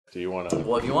Do you want to?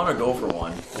 Well, if you want to go for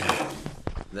one,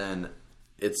 then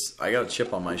I got a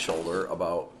chip on my shoulder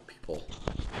about people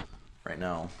right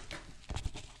now.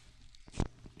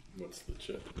 What's the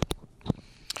chip?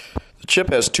 The chip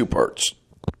has two parts.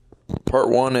 Part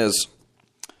one is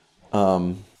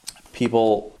the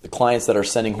clients that are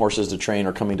sending horses to train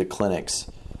or coming to clinics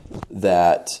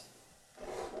that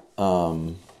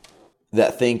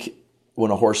think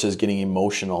when a horse is getting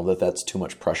emotional that's too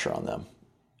much pressure on them.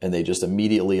 And they just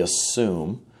immediately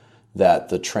assume that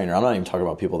the trainer, I'm not even talking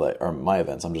about people that are my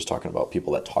events, I'm just talking about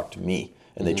people that talk to me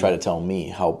and they try to tell me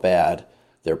how bad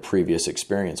their previous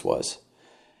experience was.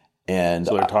 And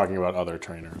so they're talking about other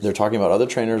trainers. They're talking about other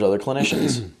trainers, other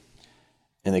clinicians.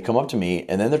 And they come up to me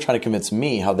and then they're trying to convince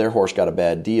me how their horse got a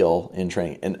bad deal in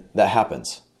training. And that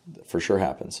happens, for sure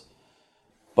happens.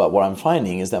 But what I'm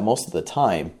finding is that most of the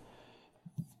time,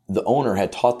 the owner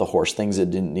had taught the horse things it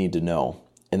didn't need to know.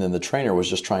 And then the trainer was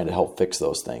just trying to help fix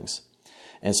those things.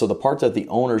 And so the part that the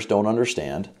owners don't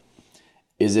understand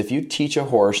is if you teach a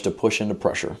horse to push into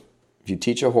pressure, if you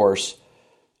teach a horse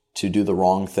to do the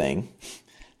wrong thing,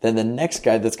 then the next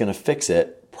guy that's going to fix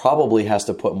it probably has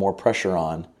to put more pressure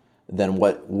on than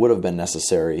what would have been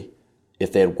necessary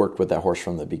if they had worked with that horse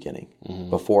from the beginning,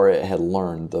 before it had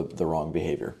learned the wrong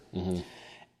behavior.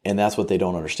 And that's what they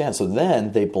don't understand. So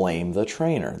then they blame the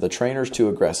trainer. The trainer's too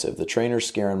aggressive. The trainer's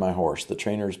scaring my horse. The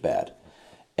trainer's bad.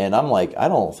 And I'm like, I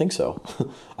don't think so.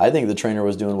 I think the trainer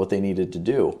was doing what they needed to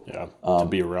do. Yeah, to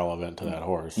be relevant to that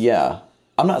horse. Yeah.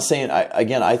 I'm not saying,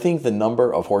 I think the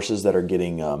number of horses that are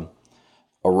getting a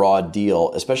raw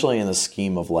deal, especially in the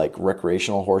scheme of like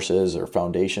recreational horses or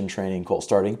foundation training, colt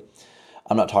starting,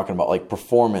 I'm not talking about like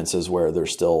performances where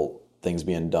there's still things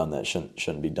being done that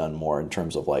shouldn't be done more in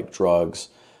terms of like drugs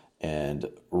and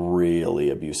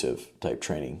really abusive type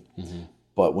training.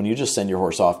 But when you just send your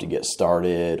horse off to get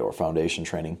started or foundation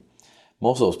training,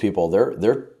 most of those people,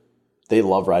 they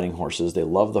love riding horses. They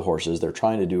love the horses. They're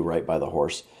trying to do right by the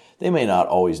horse. They may not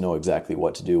always know exactly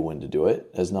what to do, when to do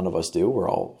it, as none of us do. We're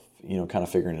all, kind of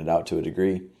figuring it out to a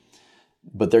degree.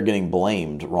 But they're getting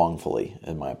blamed wrongfully,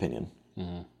 in my opinion.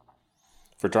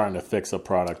 For trying to fix a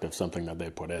product of something that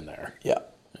they put in there. Yeah.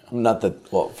 Not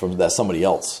that, from that somebody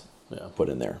else put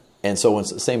in there. And so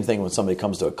same thing when somebody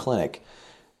comes to a clinic,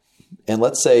 and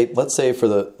let's say they've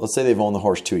owned the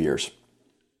horse 2 years,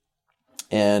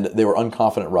 and they were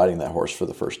unconfident riding that horse for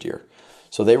the first year.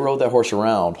 So they rode that horse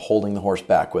around, holding the horse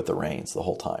back with the reins the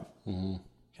whole time.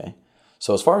 Okay.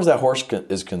 So as far as that horse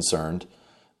is concerned,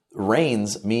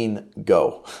 reins mean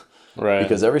go. Right.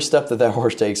 Because every step that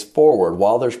horse takes forward,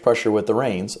 while there's pressure with the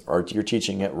reins, or you're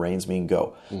teaching it, reins mean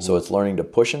go. So it's learning to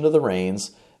push into the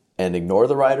reins and ignore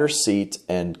the rider's seat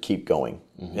and keep going.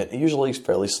 It usually is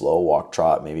fairly slow, walk,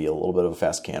 trot, maybe a little bit of a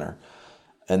fast canter.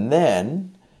 And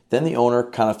then the owner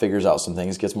kind of figures out some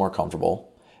things, gets more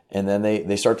comfortable, and then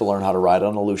they start to learn how to ride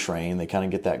on a loose rein. They kind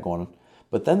of get that going.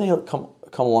 But then they come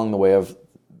along the way of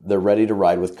they're ready to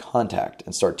ride with contact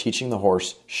and start teaching the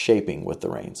horse shaping with the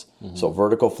reins. So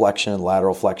vertical flexion,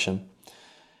 lateral flexion.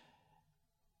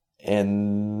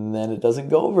 And then it doesn't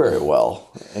go very well.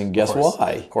 And guess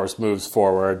why? Horse moves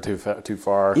forward too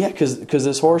far. Yeah, because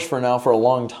this horse for a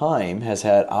long time has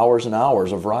had hours and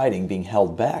hours of riding being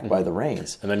held back by the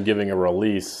reins. And then giving a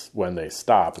release when they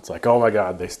stop. It's like, oh my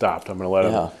God, they stopped. I'm going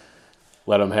to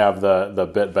let them have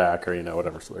the bit back or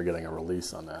whatever. So they're getting a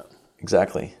release on that.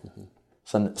 Exactly.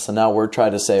 So now we're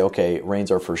trying to say, okay,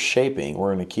 reins are for shaping.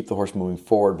 We're going to keep the horse moving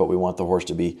forward, but we want the horse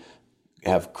to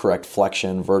have correct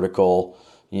flexion, vertical.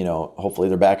 Hopefully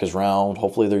their back is round.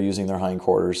 Hopefully they're using their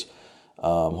hindquarters.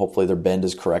 Hopefully their bend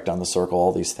is correct on the circle,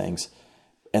 all these things.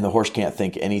 And the horse can't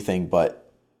think anything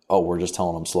but, we're just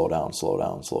telling them slow down, slow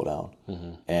down, slow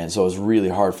down. And so it's really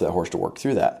hard for that horse to work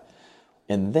through that.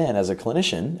 And then as a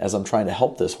clinician, as I'm trying to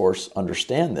help this horse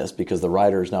understand this, because the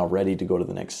rider is now ready to go to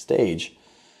the next stage,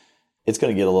 it's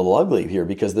going to get a little ugly here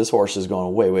because this horse is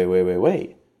going,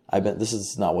 wait. This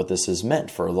is not what this is meant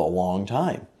for a long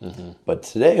time. But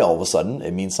today, all of a sudden,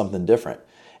 it means something different.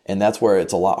 And that's where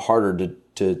it's a lot harder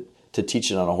to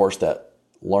teach it on a horse that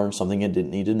learned something it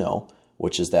didn't need to know,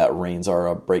 which is that reins are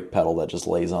a brake pedal that just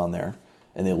lays on there,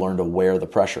 and they learn to wear the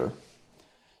pressure.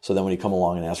 So then when you come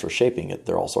along and ask for shaping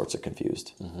they're all sorts of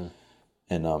confused.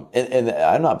 And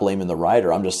I'm not blaming the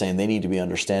rider. I'm just saying they need to be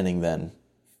understanding then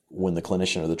when the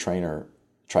clinician or the trainer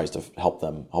tries to help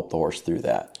the horse through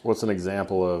that. What's an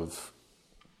example of,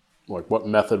 like, what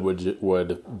method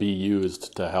would be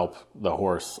used to help the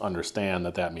horse understand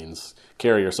that means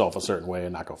carry yourself a certain way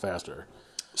and not go faster?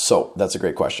 So that's a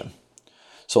great question.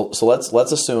 So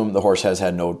let's assume the horse has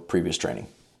had no previous training.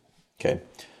 Okay,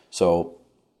 so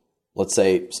let's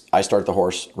say I start the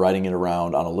horse riding it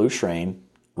around on a loose rein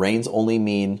Reins only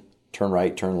mean turn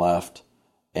right, turn left,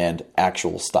 and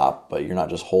actual stop, but you're not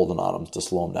just holding on them to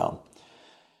slow them down.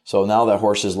 So now that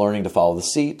horse is learning to follow the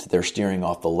seat, they're steering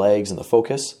off the legs and the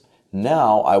focus.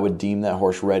 Now I would deem that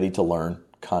horse ready to learn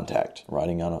contact,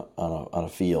 riding on a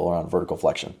feel or on vertical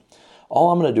flexion.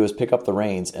 All I'm going to do is pick up the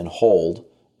reins and hold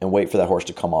and wait for that horse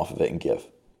to come off of it and give.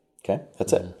 Okay,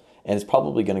 that's it. And it's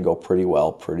probably going to go pretty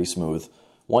well, pretty smooth,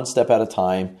 one step at a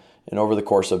time. And over the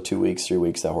course of 2 weeks, 3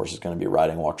 weeks, that horse is going to be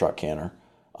riding walk, trot, canter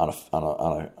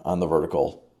on the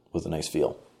vertical with a nice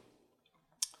feel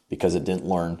because it didn't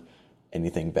learn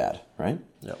anything bad, right?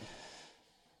 Yep.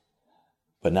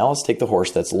 But now let's take the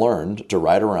horse that's learned to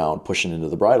ride around pushing into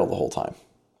the bridle the whole time.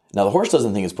 Now the horse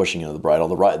doesn't think it's pushing into the bridle.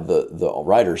 The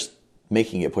rider's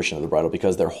making it push into the bridle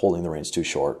because they're holding the reins too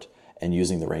short and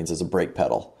using the reins as a brake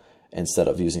pedal instead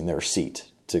of using their seat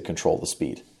to control the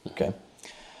speed. Okay.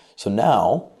 So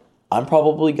now I'm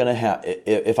probably going to have,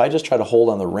 if I just try to hold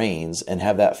on the reins and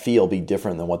have that feel be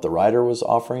different than what the rider was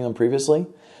offering them previously,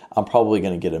 I'm probably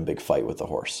going to get in a big fight with the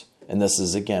horse. And this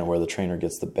is, again, where the trainer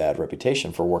gets the bad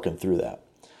reputation for working through that.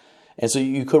 And so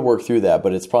you could work through that,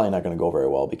 but it's probably not going to go very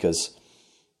well because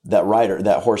that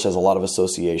horse has a lot of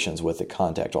associations with the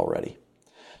contact already.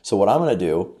 So what I'm going to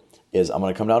do is I'm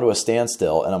going to come down to a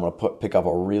standstill and I'm going to pick up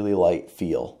a really light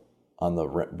feel on the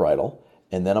bridle.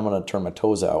 And then I'm going to turn my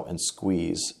toes out and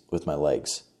squeeze with my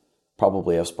legs.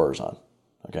 Probably have spurs on.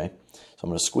 Okay? So I'm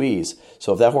going to squeeze.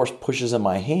 So if that horse pushes in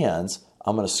my hands,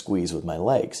 I'm going to squeeze with my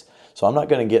legs. So I'm not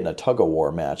going to get in a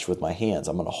tug-of-war match with my hands.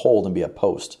 I'm going to hold and be a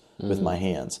post with my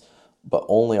hands, but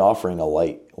only offering a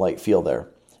light feel there.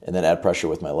 And then add pressure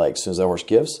with my legs. As soon as that horse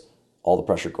gives, all the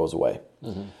pressure goes away.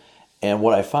 And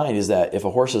what I find is that if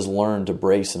a horse has learned to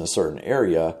brace in a certain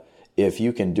area, if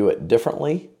you can do it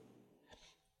differently,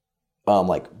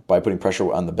 like by putting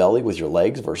pressure on the belly with your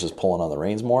legs versus pulling on the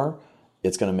reins more,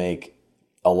 it's going to make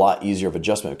a lot easier of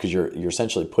adjustment because you're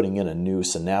essentially putting in a new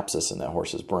synapsis in that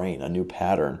horse's brain, a new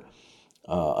pattern,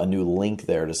 a new link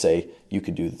there to say you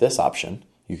could do this option,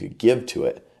 you could give to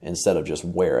it instead of just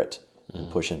wear it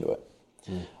and push into it.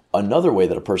 Another way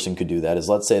that a person could do that is,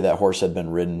 let's say that horse had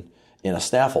been ridden in a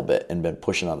snaffle bit and been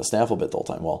pushing on the snaffle bit the whole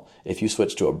time. Well, if you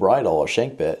switch to a bridle or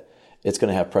shank bit, it's going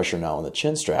to have pressure now on the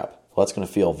chin strap. Well, that's going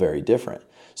to feel very different.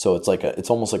 So it's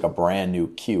almost like a brand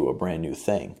new cue, a brand new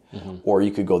thing. Or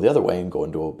you could go the other way and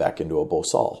go back into a bow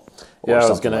saw. Yeah, I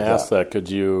was going to ask that. Could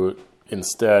you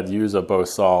instead use a bow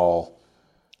saw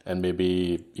and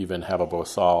maybe even have a bow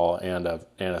saw and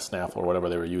a snaffle or whatever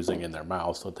they were using in their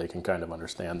mouth so that they can kind of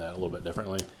understand that a little bit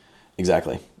differently?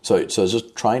 Exactly. So it's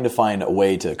just trying to find a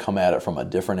way to come at it from a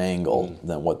different angle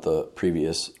than what the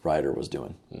previous rider was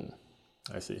doing.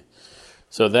 I see.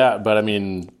 So but I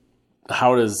mean,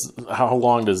 how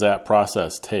long does that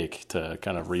process take to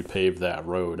kind of repave that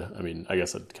road? I mean, I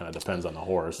guess it kind of depends on the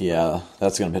horse. Yeah,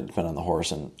 that's going to depend on the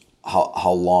horse and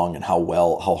how long and how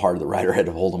hard the rider had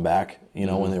to hold them back,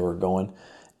 when they were going,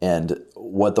 and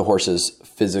what the horse's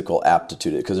physical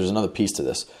aptitude is. Because there's another piece to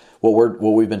this. What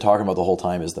we've been talking about the whole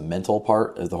time is the mental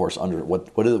part. Is the horse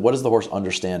what does the horse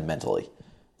understand mentally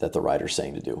that the rider's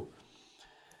saying to do?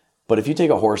 But if you take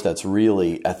a horse that's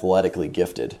really athletically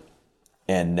gifted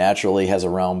and naturally has a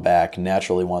round back,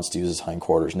 naturally wants to use his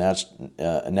hindquarters,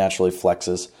 naturally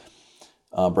flexes,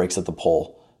 breaks at the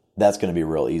poll, that's going to be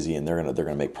real easy, and they're going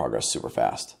to make progress super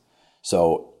fast.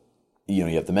 So, you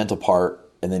have the mental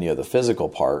part, and then you have the physical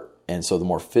part, and so the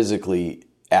more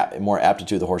more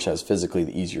aptitude the horse has physically,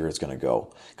 the easier it's going to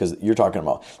go. Because you're talking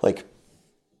about, like,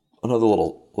 another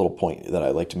little point that I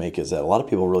like to make is that a lot of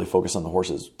people really focus on the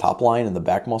horse's top line and the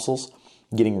back muscles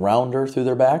getting rounder through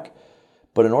their back.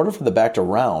 But in order for the back to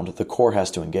round, the core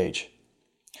has to engage.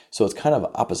 So it's kind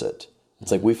of opposite. It's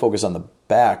like we focus on the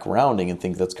back rounding and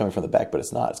think that's coming from the back, but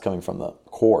it's not. It's coming from the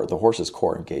core, the horse's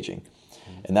core engaging.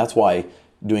 And that's why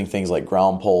doing things like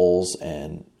ground poles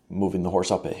and moving the horse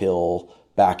up a hill,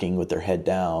 backing with their head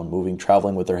down,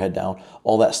 traveling with their head down,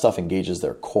 all that stuff engages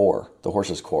their core, the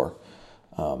horse's core.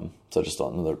 So just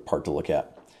another part to look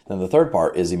at. Then the third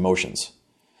part is emotions.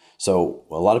 So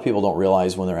a lot of people don't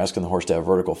realize when they're asking the horse to have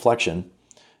vertical flexion,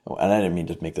 and I didn't mean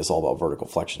to make this all about vertical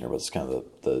flexion here, but it's kind of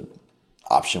the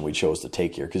option we chose to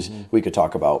take here, because we could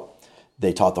talk about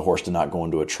they taught the horse to not go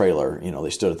into a trailer. They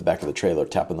stood at the back of the trailer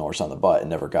tapping the horse on the butt and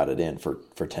never got it in for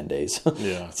 10 days.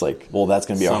 Yeah. It's like, well, that's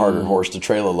going to be a harder horse to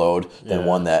trailer load than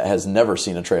one that has never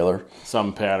seen a trailer.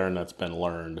 Some pattern that's been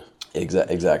learned.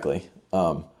 Exactly.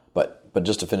 But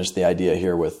just to finish the idea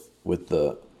here with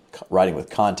the riding with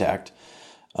contact,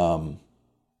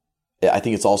 I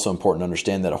think it's also important to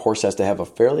understand that a horse has to have a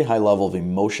fairly high level of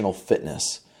emotional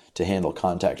fitness to handle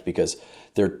contact, because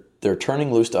they're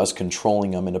turning loose to us,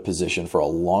 controlling them in a position for a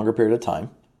longer period of time.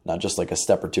 not just like a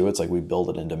step or two. It's like we build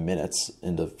it into minutes,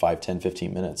 into 5, 10,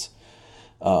 15 minutes.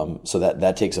 So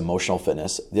that takes emotional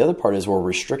fitness. The other part is we're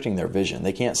restricting their vision.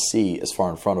 They can't see as far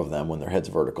in front of them when their head's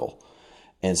vertical.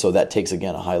 And so that takes,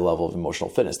 again, a high level of emotional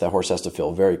fitness. That horse has to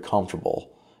feel very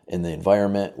comfortable in the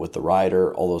environment, with the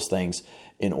rider, all those things,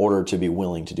 in order to be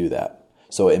willing to do that.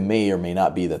 So it may or may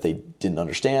not be that they didn't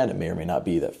understand. It may or may not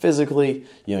be that physically,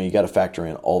 you got to factor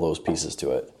in all those pieces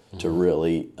to it to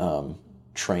really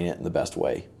train it in the best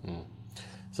way.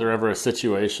 Is there ever a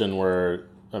situation where,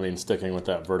 sticking with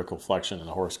that vertical flexion and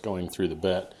the horse going through the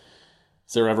bit,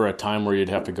 is there ever a time where you'd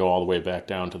have to go all the way back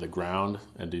down to the ground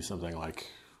and do something like,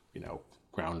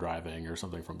 ground driving or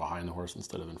something from behind the horse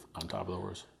instead of on top of the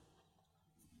horse?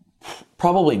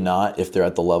 Probably not if they're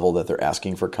at the level that they're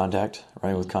asking for contact,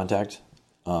 right, with contact.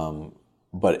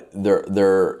 But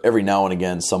they're every now and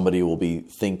again somebody will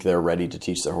think they're ready to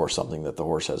teach their horse something that the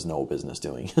horse has no business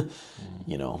doing,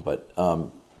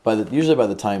 But usually by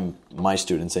the time my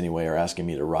students anyway are asking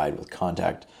me to ride with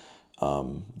contact,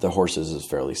 the horses is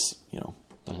fairly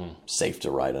safe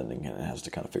to ride on, and it has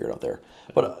to kind of figure it out there.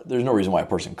 But there's no reason why a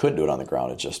person couldn't do it on the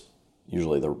ground. It's just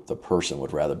usually the person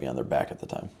would rather be on their back at the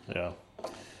time. Yeah.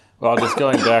 Well, just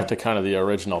going back to kind of the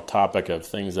original topic of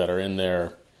things that are in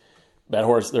there, that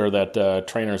horse or that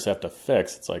trainers have to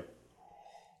fix. It's like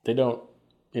they don't,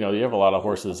 you have a lot of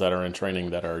horses that are in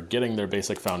training that are getting their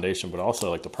basic foundation, but also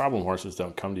like the problem horses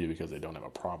don't come to you because they don't have a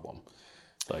problem.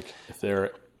 It's like if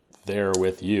they're there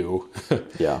with you,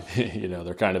 yeah,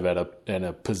 they're kind of in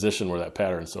a position where that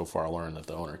pattern's so far learned that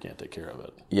the owner can't take care of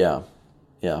it. Yeah.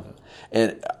 Yeah.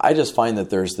 And I just find that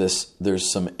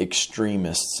there's some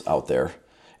extremists out there.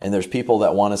 And there's people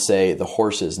that want to say the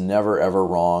horse is never, ever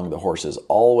wrong. The horse is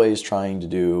always trying to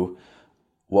do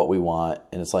what we want.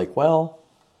 And it's like, well,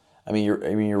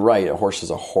 you're right. A horse is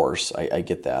a horse. I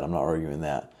get that. I'm not arguing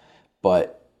that.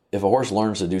 But if a horse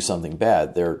learns to do something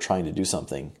bad, they're trying to do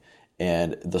something.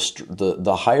 And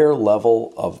the higher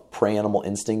level of prey animal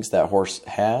instincts that horse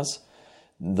has,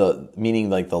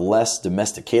 meaning like the less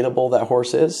domesticatable that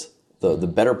horse is, the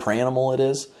better prey animal it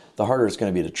is, the harder it's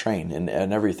going to be to train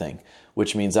and everything,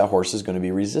 which means that horse is going to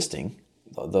be resisting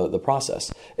the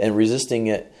process. And resisting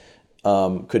it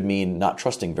could mean not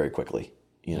trusting very quickly.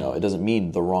 It doesn't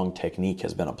mean the wrong technique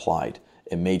has been applied.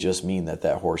 It may just mean that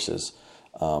horse is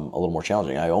a little more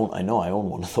challenging. I know I own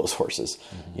one of those horses.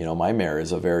 Mm-hmm. My mare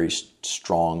is a very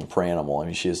strong prey animal.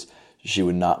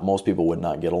 Most people would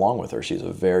not get along with her. She's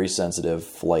a very sensitive,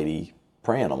 flighty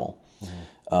prey animal. Mm-hmm.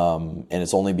 And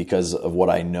it's only because of what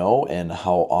I know and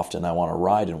how often I want to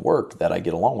ride and work that I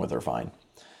get along with her fine.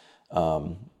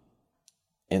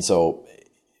 And so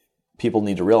people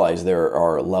need to realize there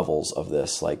are levels of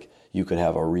this. Like you could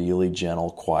have a really gentle,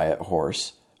 quiet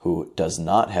horse who does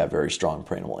not have very strong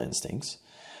prey animal instincts,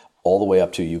 all the way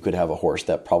up to you could have a horse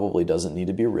that probably doesn't need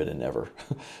to be ridden ever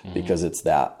mm-hmm. because it's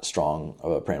that strong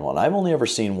of a prey animal. And I've only ever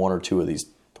seen one or two of these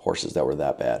horses that were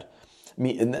that bad.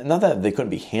 Not that they couldn't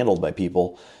be handled by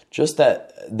people, just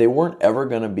that they weren't ever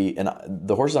going to be, and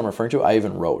the horses I'm referring to, I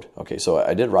even rode. Okay, so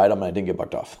I did ride them and I didn't get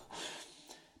bucked off.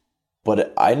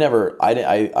 But I handed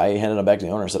them back to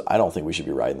the owner and said, I don't think we should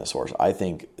be riding this horse. I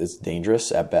think it's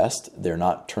dangerous at best. They're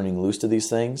not turning loose to these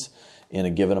things in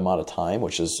a given amount of time,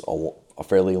 which is a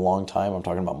fairly long time. I'm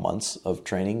talking about months of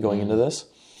training going into this.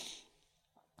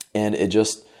 And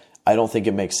I don't think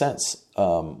it makes sense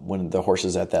when the horse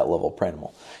is at that level of prey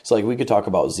animal. So like we could talk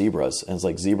about zebras, and it's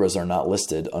like zebras are not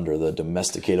listed under the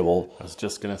domesticatable I was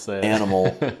just gonna say animal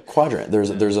quadrant.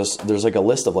 There's like a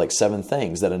list of like 7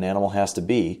 things that an animal has to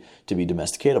be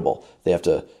domesticatable. They have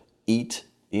to eat,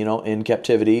 in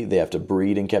captivity. They have to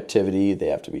breed in captivity. They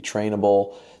have to be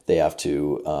trainable. They have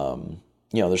to,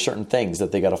 there's certain things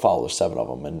that they got to follow. There's 7 of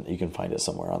them, and you can find it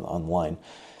somewhere online.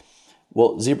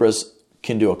 Well, zebras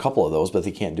can do a couple of those, but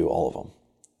they can't do all of them.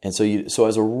 And so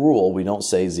as a rule, we don't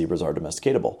say zebras are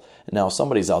domesticatable. And now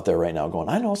somebody's out there right now going,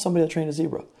 I know somebody that trained a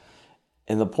zebra.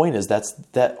 And the point is that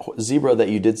zebra that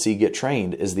you did see get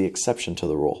trained is the exception to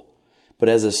the rule. But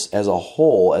as a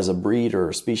whole, as a breed or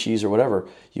a species or whatever,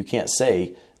 you can't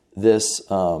say these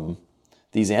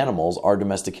animals are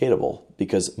domesticatable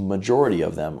because majority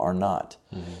of them are not.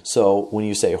 Mm-hmm. So when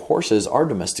you say horses are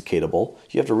domesticatable,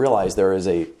 you have to realize there is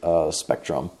a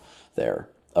spectrum there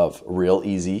of really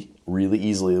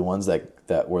easily the ones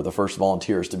that were the first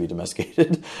volunteers to be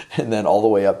domesticated, and then all the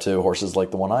way up to horses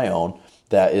like the one I own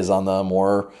that is on the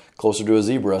more closer to a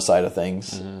zebra side of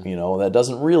things, mm-hmm. That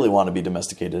doesn't really want to be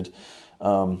domesticated.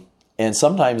 And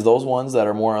sometimes those ones that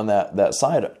are more on that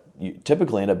side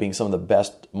typically end up being some of the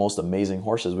best, most amazing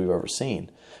horses we've ever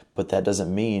seen. But that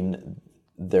doesn't mean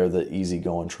they're the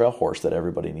easygoing trail horse that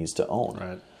everybody needs to own.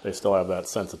 Right. They still have that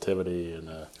sensitivity and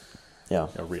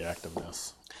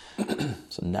reactiveness.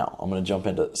 So now I'm going to jump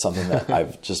into something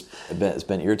that it's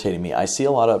been irritating me. I see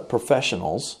a lot of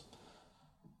professionals,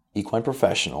 equine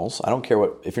professionals. I don't care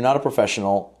if you're not a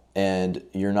professional and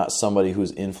you're not somebody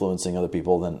who's influencing other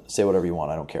people, then say whatever you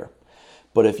want. I don't care.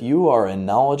 But if you are a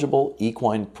knowledgeable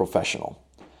equine professional,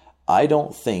 I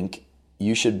don't think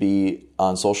you should be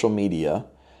on social media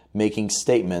making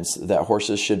statements that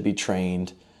horses should be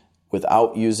trained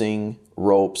without using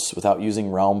ropes, without using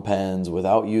round pens,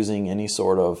 without using any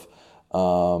sort of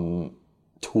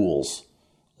tools.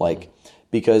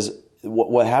 Because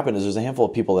what happened is there's a handful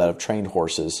of people that have trained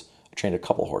horses, trained a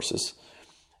couple horses.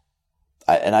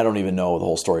 And I don't even know the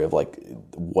whole story of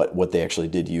what they actually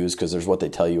did use, because there's what they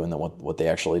tell you and then what they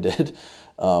actually did.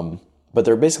 But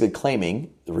they're basically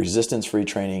claiming resistance-free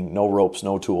training, no ropes,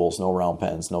 no tools, no round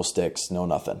pens, no sticks, no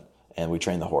nothing. And we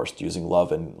train the horse using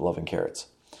love and carrots.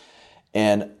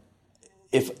 And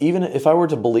if I were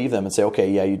to believe them and say, okay,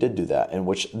 yeah, you did do that, and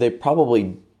which they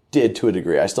probably did to a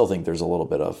degree, I still think there's a little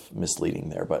bit of misleading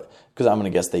there, but because I'm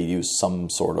going to guess they used some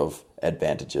sort of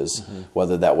advantages,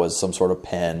 whether that was some sort of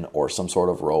pen or some sort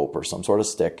of rope or some sort of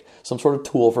stick, some sort of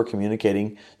tool for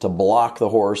communicating to block the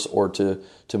horse or to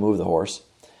move the horse.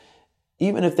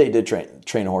 Even if they did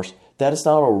train a horse, that is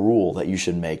not a rule that you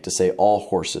should make to say all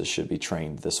horses should be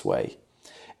trained this way.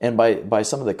 And by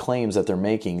some of the claims that they're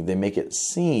making, they make it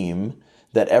seem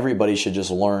that everybody should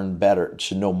just learn better,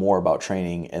 should know more about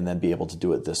training and then be able to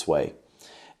do it this way.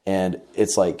 And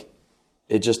it's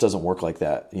it just doesn't work like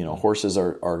that. Horses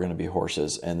are going to be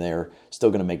horses, and they're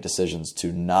still going to make decisions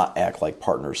to not act like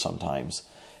partners sometimes.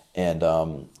 And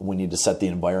we need to set the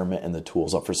environment and the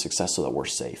tools up for success so that we're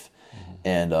safe.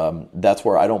 And that's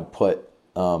where I don't put,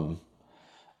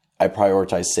 I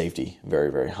prioritize safety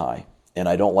very, very high. And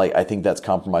I think that's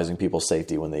compromising people's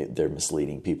safety when they're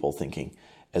misleading people, thinking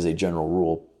as a general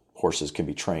rule, horses can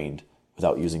be trained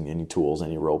without using any tools,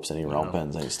 any ropes, any round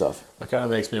pens, any stuff. It kind of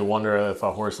makes me wonder if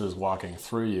a horse is walking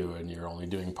through you and you're only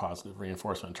doing positive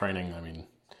reinforcement training. I mean,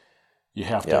 you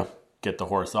have to get the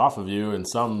horse off of you, and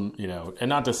and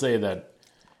not to say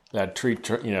that treat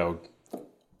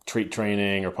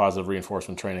training or positive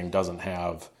reinforcement training doesn't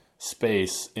have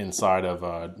space inside of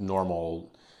a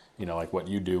normal, like what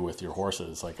you do with your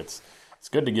horses. It's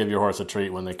good to give your horse a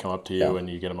treat when they come up to you and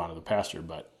you get them out of the pasture,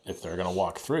 but if they're going to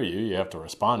walk through you, you have to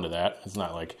respond to that. It's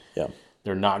not like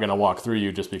they're not going to walk through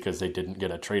you just because they didn't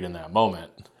get a treat in that moment.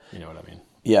 You know what I mean?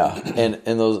 Yeah, and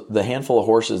the handful of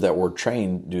horses that were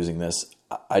trained using this,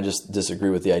 I just disagree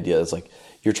with the idea. It's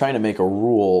you're trying to make a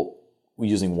rule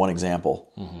using one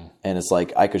example, and it's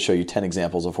I could show you 10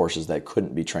 examples of horses that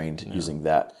couldn't be trained using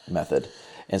that method.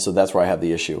 And so that's where I have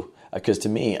the issue. Because to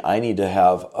me, I need to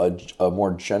have a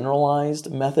more generalized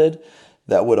method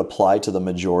that would apply to the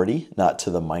majority, not to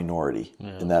the minority.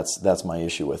 Yeah. And that's my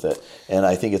issue with it. And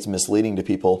I think it's misleading to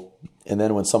people. And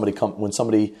then when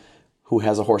somebody who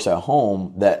has a horse at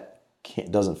home that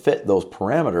doesn't fit those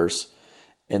parameters,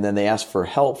 and then they ask for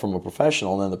help from a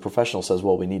professional, and then the professional says,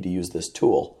 well, we need to use this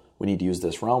tool. We need to use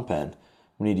this round pen.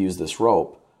 We need to use this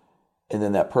rope. And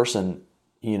then that person,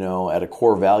 at a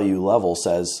core value level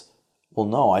says, well,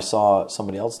 no, I saw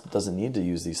somebody else doesn't need to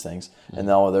use these things, and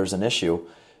now there's an issue.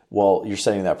 Well, you're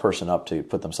setting that person up to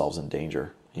put themselves in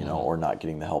danger, or not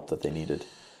getting the help that they needed.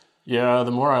 Yeah,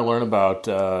 the more I learn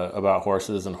about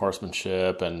horses and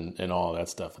horsemanship and all of that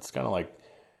stuff, it's kind of like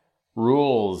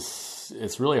rules.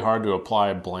 It's really hard to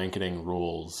apply blanketing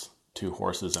rules to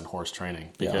horses and horse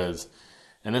training because,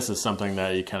 and this is something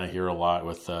that you kind of hear a lot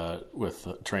with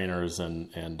trainers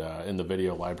and in the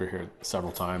video library here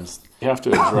several times. You have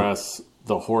to address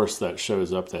the horse that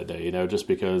shows up that day. Just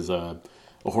because a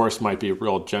horse might be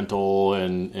real gentle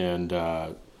and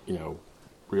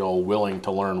real willing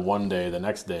to learn one day, the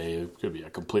next day it could be a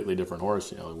completely different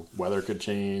horse. Weather could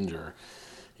change, or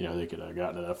they could have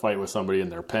gotten in a fight with somebody in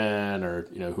their pen, or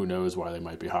who knows why they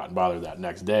might be hot and bothered that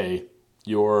next day.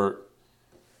 Your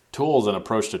tools and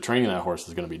approach to training that horse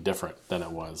is going to be different than it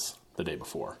was the day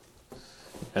before.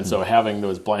 And so having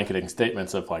those blanketing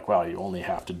statements of well, you only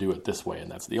have to do it this way, and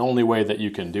that's the only way that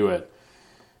you can do it,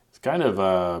 it's kind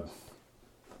of,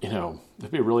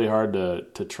 it'd be really hard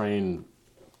to train.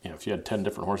 If you had 10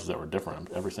 different horses that were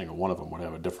different, every single one of them would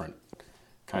have a different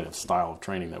kind of style of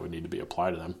training that would need to be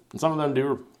applied to them. And some of them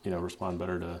do, respond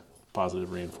better to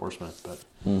positive reinforcement. But,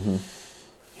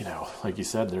 like you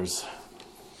said, there's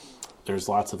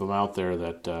lots of them out there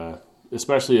that,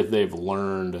 especially if they've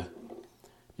learned,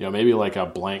 maybe like a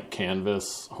blank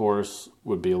canvas horse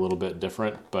would be a little bit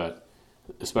different, but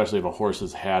especially if a horse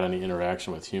has had any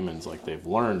interaction with humans, they've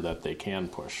learned that they can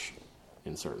push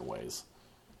in certain ways.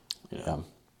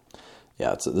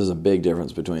 Yeah, there's a big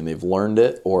difference between they've learned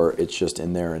it or it's just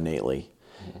in there innately.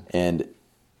 And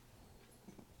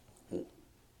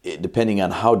depending on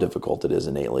how difficult it is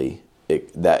innately,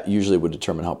 that usually would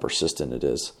determine how persistent it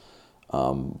is.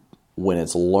 When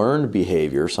it's learned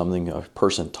behavior, something a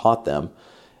person taught them,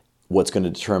 what's going to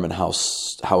determine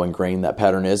how ingrained that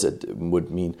pattern is, it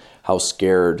would mean how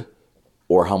scared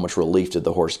or how much relief did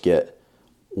the horse get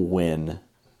when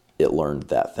it learned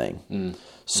that thing.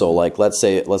 So like, let's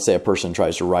say a person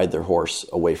tries to ride their horse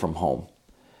away from home.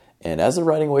 And as they're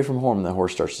riding away from home, the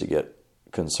horse starts to get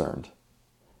concerned.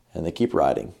 And they keep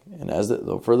riding. And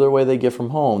the further away they get from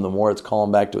home, the more it's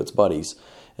calling back to its buddies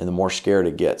and the more scared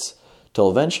it gets. Till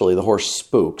eventually the horse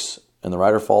spooks and the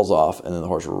rider falls off and then the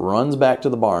horse runs back to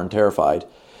the barn terrified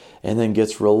and then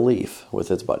gets relief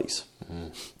with its buddies.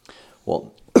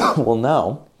 Well,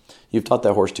 now you've taught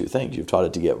that horse two things. You've taught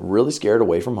it to get really scared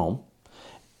away from home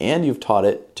and you've taught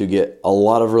it to get a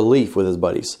lot of relief with his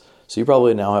buddies. So you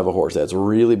probably now have a horse that's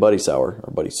really buddy sour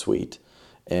or buddy sweet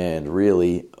and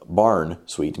really barn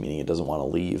sweet, meaning it doesn't want to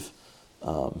leave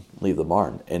the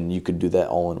barn. And you could do that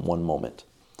all in one moment.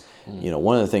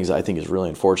 One of the things I think is really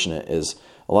unfortunate is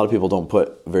a lot of people don't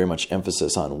put very much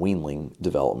emphasis on weanling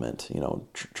development,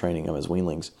 training them as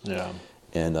weanlings. Yeah.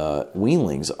 And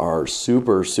weanlings are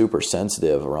super, super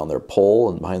sensitive around their poll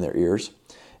and behind their ears.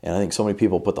 And I think so many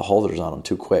people put the halters on them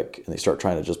too quick and they start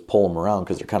trying to just pull them around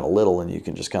because they're kind of little and you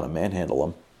can just kind of manhandle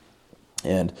them.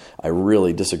 And I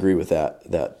really disagree with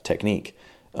that technique,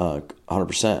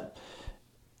 100%.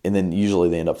 And then usually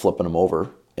they end up flipping them over,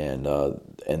 and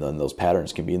then those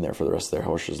patterns can be in there for the rest of their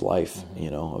horse's life.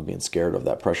 Of being scared of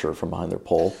that pressure from behind their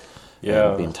poll,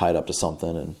 and being tied up to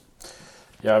something. And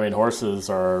yeah, I mean, horses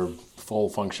are full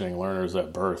functioning learners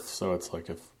at birth, so it's like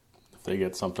if they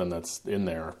get something that's in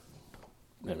there,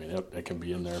 I mean, it can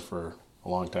be in there for a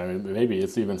long time. Maybe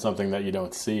it's even something that you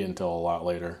don't see until a lot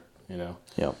later.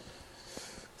 Yeah.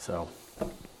 So.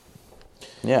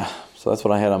 Yeah, so that's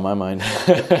what I had on my mind.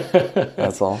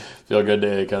 That's all. Feel good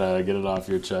to kind of get it off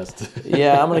your chest.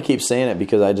 Yeah, I'm going to keep saying it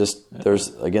because there's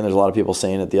a lot of people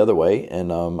saying it the other way,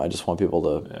 and I just want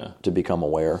people to become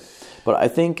aware. But I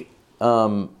think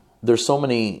there's so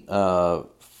many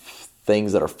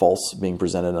things that are false being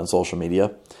presented on social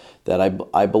media that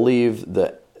I believe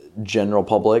the general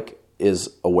public is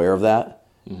aware of that.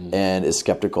 And is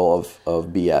skeptical of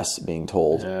BS being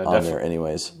told on there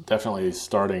anyways. Definitely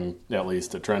starting at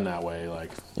least to trend that way,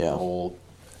 like the whole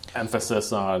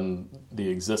emphasis on the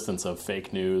existence of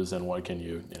fake news and what can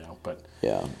you but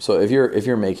yeah. So if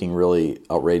you're making really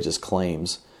outrageous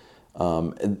claims,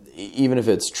 even if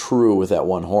it's true with that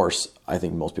one horse, I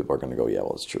think most people are going to go, yeah,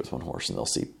 well, it's true with one horse, and they'll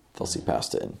see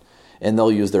past it, and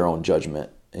they'll use their own judgment.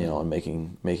 In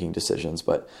making decisions.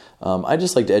 But I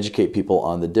just like to educate people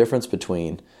on the difference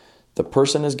between the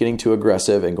person is getting too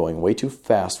aggressive and going way too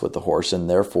fast with the horse and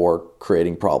therefore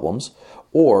creating problems,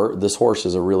 or this horse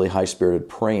is a really high-spirited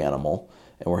prey animal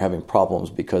and we're having problems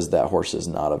because that horse is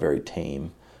not a very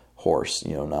tame horse,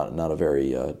 not a very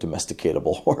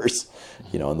domesticatable horse,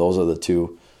 and those are the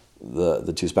two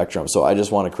spectrums. So I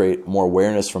just want to create more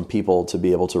awareness from people to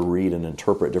be able to read and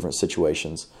interpret different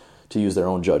situations, to use their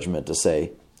own judgment to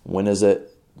say, when is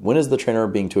the trainer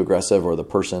being too aggressive, or the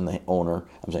person, the owner,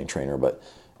 I'm saying trainer, but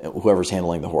whoever's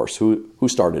handling the horse, who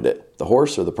started it, the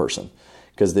horse or the person?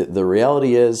 Because the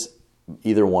reality is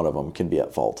either one of them can be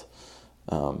at fault.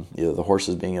 Either the horse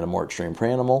is being in a more extreme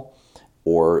prey animal,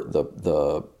 or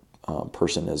the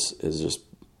person is just,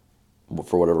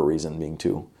 for whatever reason, being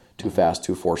too fast,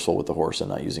 too forceful with the horse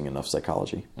and not using enough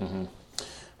psychology. Well,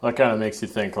 that kind of makes you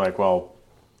think like, well,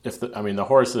 the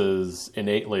horse is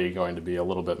innately going to be a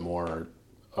little bit more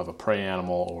of a prey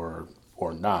animal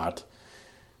or not.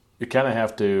 You kind of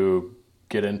have to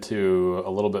get into a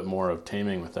little bit more of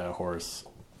taming with that horse,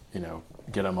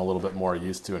 get him a little bit more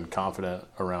used to and confident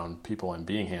around people and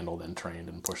being handled and trained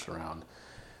and pushed around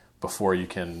before you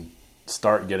can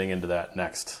start getting into that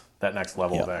next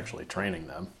level of actually training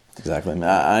them. Exactly.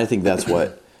 I think that's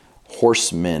what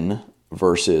horsemen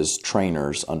versus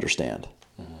trainers understand.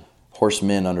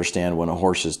 Horsemen understand when a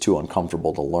horse is too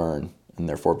uncomfortable to learn and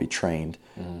therefore be trained,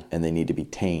 and they need to be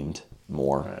tamed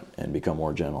more and become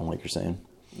more gentle, like you're saying.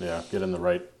 Yeah, get in the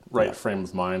right frame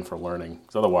of mind for learning.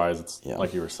 Because otherwise, it's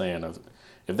like you were saying,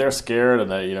 if they're scared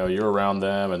and that you're around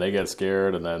them and they get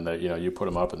scared, and then you put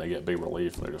them up and they get big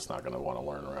relief, they're just not going to want to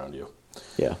learn around you.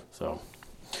 Yeah. So,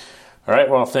 all right.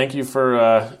 Well, thank you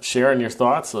for sharing your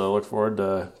thoughts. I look forward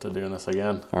to doing this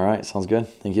again. All right. Sounds good.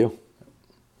 Thank you.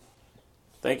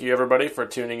 Thank you, everybody, for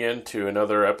tuning in to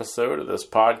another episode of this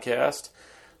podcast.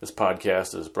 This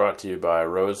podcast is brought to you by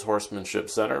Rose Horsemanship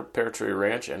Center, Pear Tree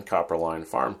Ranch, and Copperline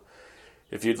Farm.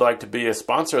 If you'd like to be a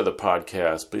sponsor of the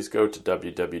podcast, please go to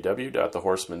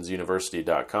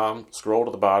www.thehorseman'suniversity.com, scroll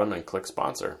to the bottom, and click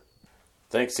sponsor.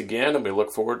 Thanks again, and we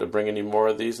look forward to bringing you more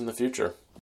of these in the future.